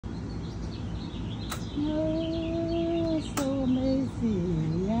Oh, so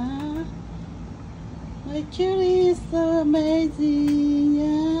amazing, yeah. My cutie is so amazing,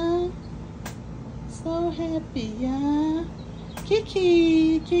 yeah. So happy, yeah.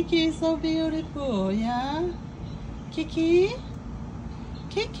 Kiki is so beautiful, yeah. Kiki,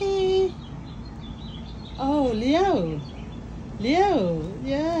 Kiki. Oh, Leo,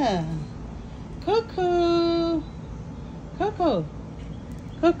 yeah. Coco, Coco,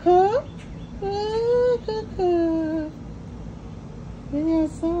 Coco. Oh, Coco. They are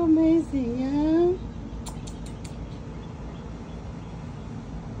so amazing, yeah.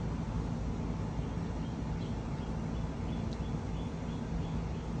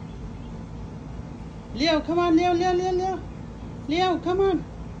 Leo, come on, Leo. Leo, come on.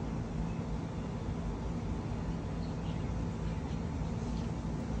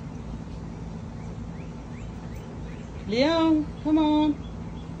 Leo, come on.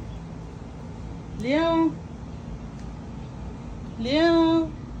 Leo.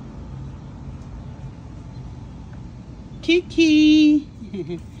 Kiki.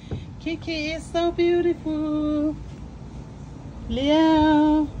 Kiki is so beautiful.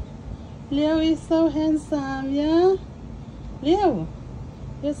 Leo is so handsome, yeah? Leo,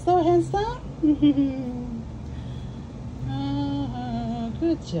 you're so handsome. Oh,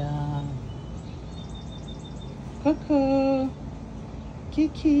 good job. Coco,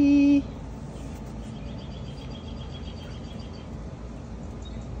 Kiki.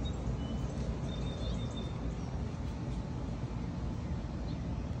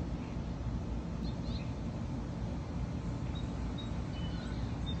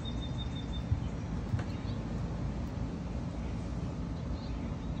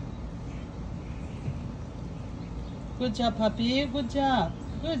 Good job, puppy. Good job.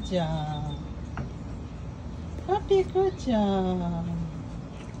 Puppy, good job.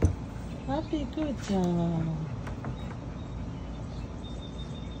 Puppy, good job.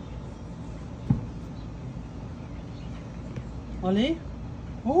 Ollie?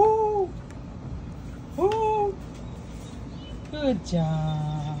 Oh! Good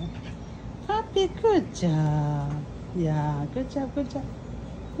job. Puppy, good job. Yeah, good job.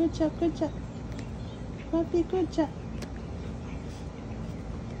 Puppy, good job.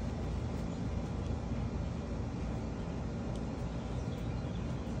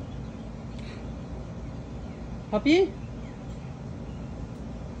 Puppy?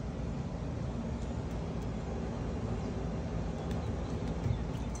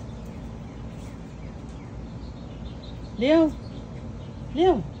 Leo.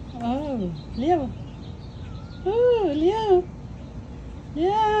 Oh, Leo. Oh, Leo.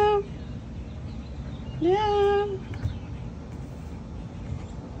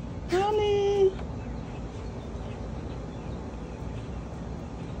 Ollie.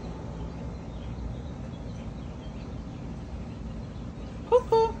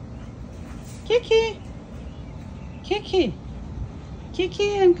 Coco.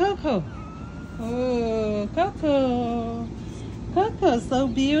 Kiki and Coco. Oh, Coco. Coco's so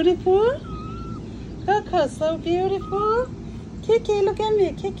beautiful. Kiki, look at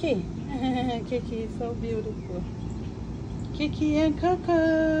me, Kiki. Kiki is so beautiful. Kiki and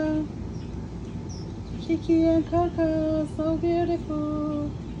Coco. So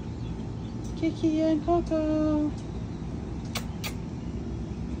beautiful. Kiki and Coco.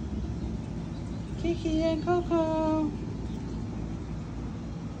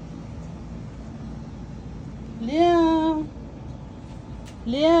 Leo.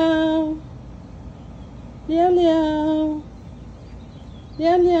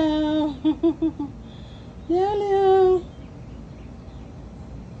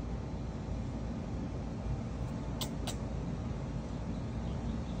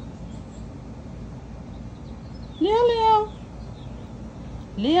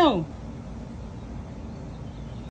 Leo.